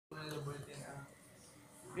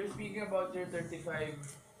You're speaking about your 35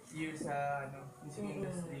 years sa music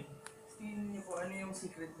industry. Tingin niyo po, ano yung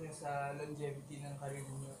secret niyo sa longevity ng career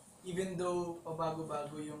niyo? Even though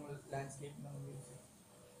pabago-bago yung landscape ng music.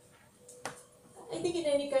 I think in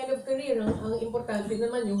any kind of career, ang importante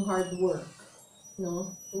naman yung hard work.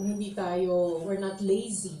 No? Kung hindi tayo, we're not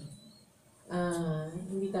lazy.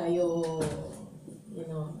 Hindi tayo,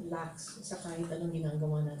 lax sa kahit anong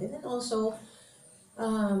ginagawa natin. And also,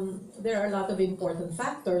 there are a lot of important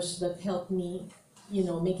factors that help me,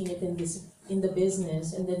 making it in the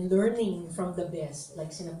business and then learning from the best,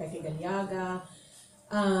 like sina Peque Galiaga,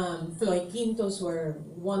 Floyd Quintos were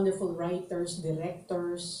wonderful writers,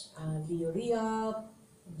 directors, Leo Riap,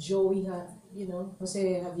 Joey, Jose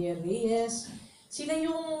Javier Reyes. Sila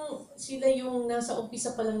yung nasa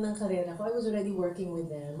umpisa pa lang ng karera ko. I was already working with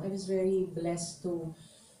them. I was very blessed to,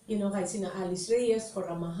 kahit sina Alice Reyes,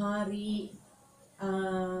 Cora Mahari,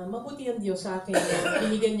 mabuti ang Diyos sa akin.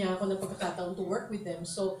 Binigyan niya ako ng pagkakataon to work with them.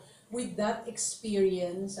 So, with that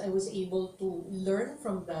experience, I was able to learn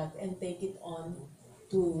from that and take it on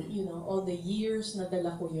to, all the years na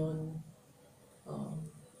dala ko yun.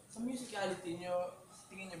 Sa musicality nyo,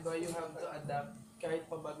 tingin nyo ba you have to adapt kahit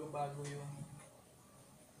pabago-bago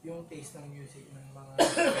yung taste ng music ng mga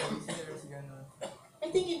listeners, gano'n?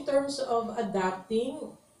 I think in terms of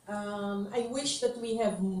adapting, I wish that we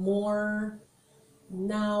have more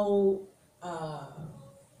now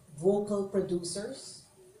vocal producers.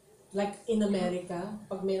 Like in America,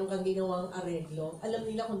 pag meron kang ginawang areglo, alam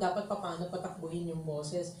nila kung dapat paano patakbuhin yung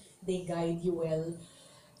boses. They guide you well.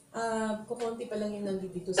 Kukunti pa lang yung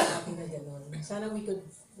nandito sa akin na gano'n. Sana we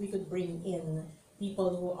could bring in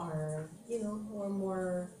people who are, who are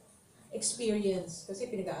more experienced. Kasi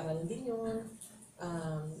pinag-aaralan din yun.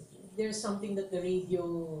 There's something that the radio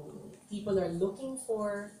people are looking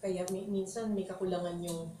for. Kaya minsan may kakulangan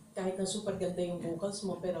yung, kahit na super ganda yung vocals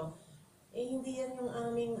mo, pero hindi yan yung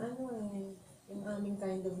aming, yung aming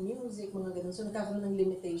kind of music, mga ganun. So, nagkakaroon ng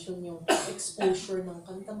limitation yung exposure ng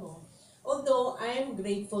kanta mo. Although, I am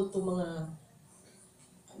grateful to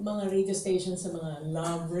mga radio stations sa mga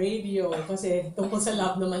love radio. Kasi tungkol sa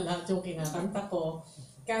love naman lahat yung kinakanta ko.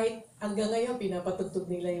 Kahit hanggang ngayon, pinapatugtog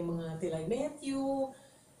nila yung mga Till I Met You,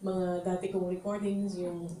 mga dati kong recordings,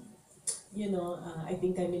 yung, I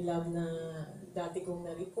Think I'm in Love na dati kong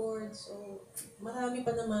na-record. So, marami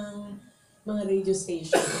pa namang mga radio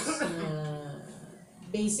stations na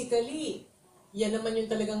basically, yan naman yung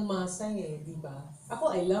talagang masa di ba? Ako,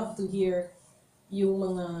 I love to hear yung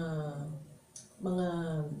mga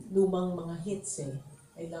lumang mga hits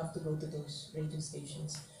I love to go to those radio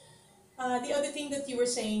stations. The other thing that you were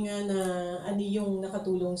saying na ano yung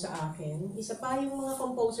nakatulong sa akin, isa pa yung mga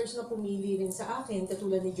composers na pumili rin sa akin,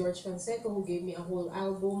 katulad ni George Canseco who gave me a whole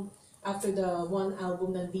album. After the one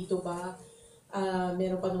album, Nandito Ba?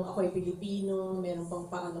 Meron pa nung Ako'y Pilipino, meron pang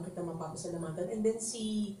Paano Kita Mapapasalamatan. And then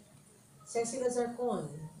si Cecil Azarcon,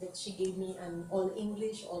 that she gave me an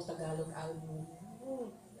all-English, all-Tagalog album.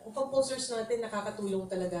 Ang composers natin nakakatulong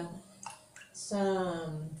talaga sa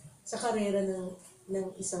karera ng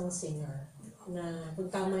isang singer. Na kung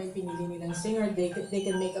tama yung pinili nilang singer, they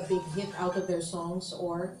can make a big hit out of their songs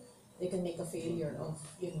or they can make a failure of,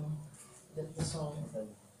 the song.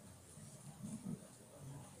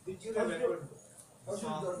 Did you record? Oh,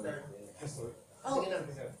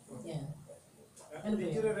 yeah.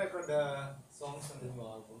 Did you record the songs on the new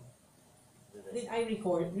album? Did I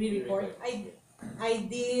re-record? I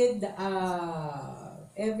did,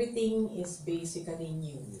 everything is basically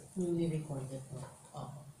newly recorded.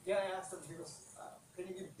 Yeah, I asked them because, can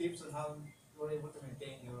you give tips on how you were able to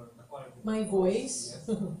maintain the quality? My voice?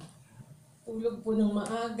 Yes. Tulog po ng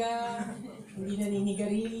maaga, hindi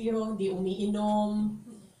naninigarilyo, hindi umiinom,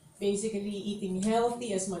 basically eating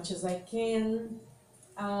healthy as much as I can.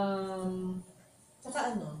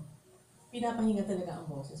 Tsaka pinapahinga talaga ang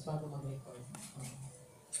boses bago mag-record.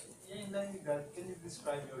 Yeah, in line with that, can you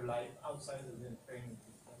describe your life outside of the training?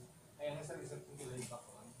 I understand it's a pretty laid back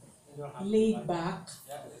one. Laid back?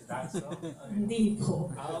 Yeah, is that so? Hindi po.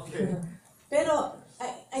 Okay. Pero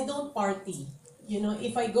I don't party.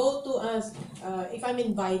 If I go to if I'm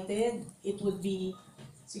invited, it would be,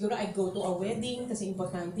 siguro I'd go to a wedding kasi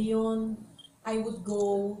importante yun. I would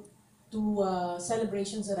go to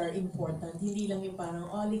celebrations that are important. Hindi lang yung parang,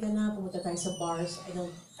 ka na, pumunta tayo sa bars.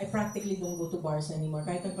 I practically don't go to bars anymore.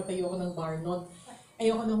 Kahit nagpatayo ako ng bar noon,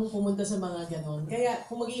 ayoko na pumunta sa mga ganon. Kaya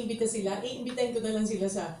kung mag-iimbita sila, iimbitahin ko na lang sila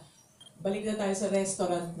balik na tayo sa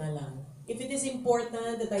restaurant na lang. If it is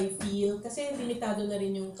important that I feel, kasi limitado na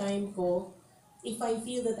rin yung time ko, if I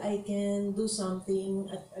feel that I can do something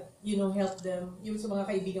at help them, yung sa mga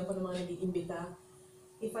kaibigan ko na mga nag-iimbita,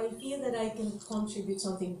 if I feel that I can contribute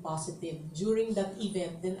something positive during that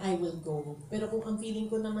event, then I will go. Pero kung ang feeling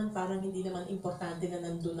ko naman parang hindi naman importante na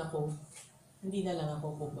nandun ako, hindi na lang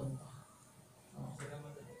ako pupunta. Oh.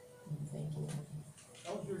 Thank you.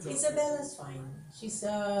 Isabella's fine. She's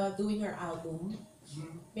doing her album.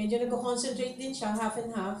 Medyo nagko-concentrate din siya, half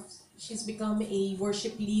and half. She's become a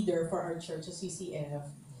worship leader for our church, a CCF.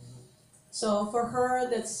 So for her,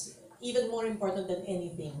 that's even more important than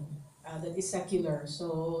anything that is secular.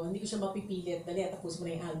 So hindi ko siya mapipilit, dali, tapos mo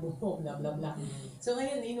na yung album mo, blah blah blah. So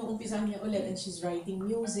ngayon, inuumpisahan niya ulit and she's writing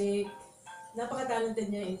music.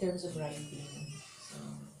 Napaka-talented niya in terms of writing. So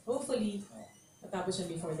hopefully, matapos siya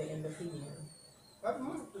before the end of the year. Bakit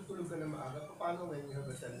mo tutulog ka na maaga? Paano when you have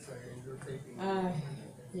a teleserye and you're taping?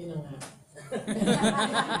 Yun na nga.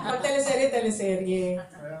 Pag teleserye.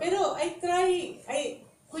 Pero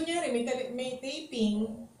kunyari, may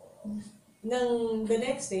taping ng the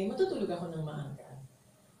next day, matutulog ako ng maaga.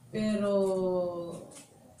 Pero,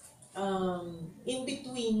 in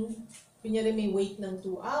between, kunyari may wait ng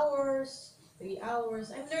 2 hours, 3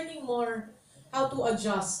 hours, I'm learning more how to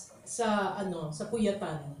adjust sa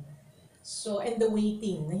puyatan. So, and the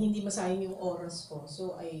waiting, na hindi masayang yung oras ko.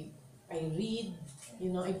 So, I read,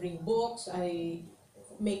 I bring books, I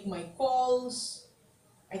make my calls,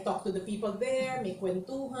 I talk to the people there, make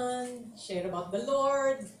kwentuhan, share about the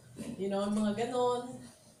Lord, mga ganon.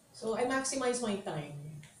 So, I maximize my time.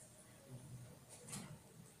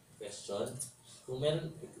 Question? Kung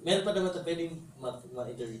meron pa naman ito, pwedeng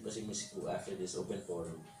ma-interview pa si Ms. Ku after this open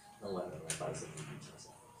forum ng 1 hour para sa video.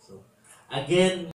 So, again,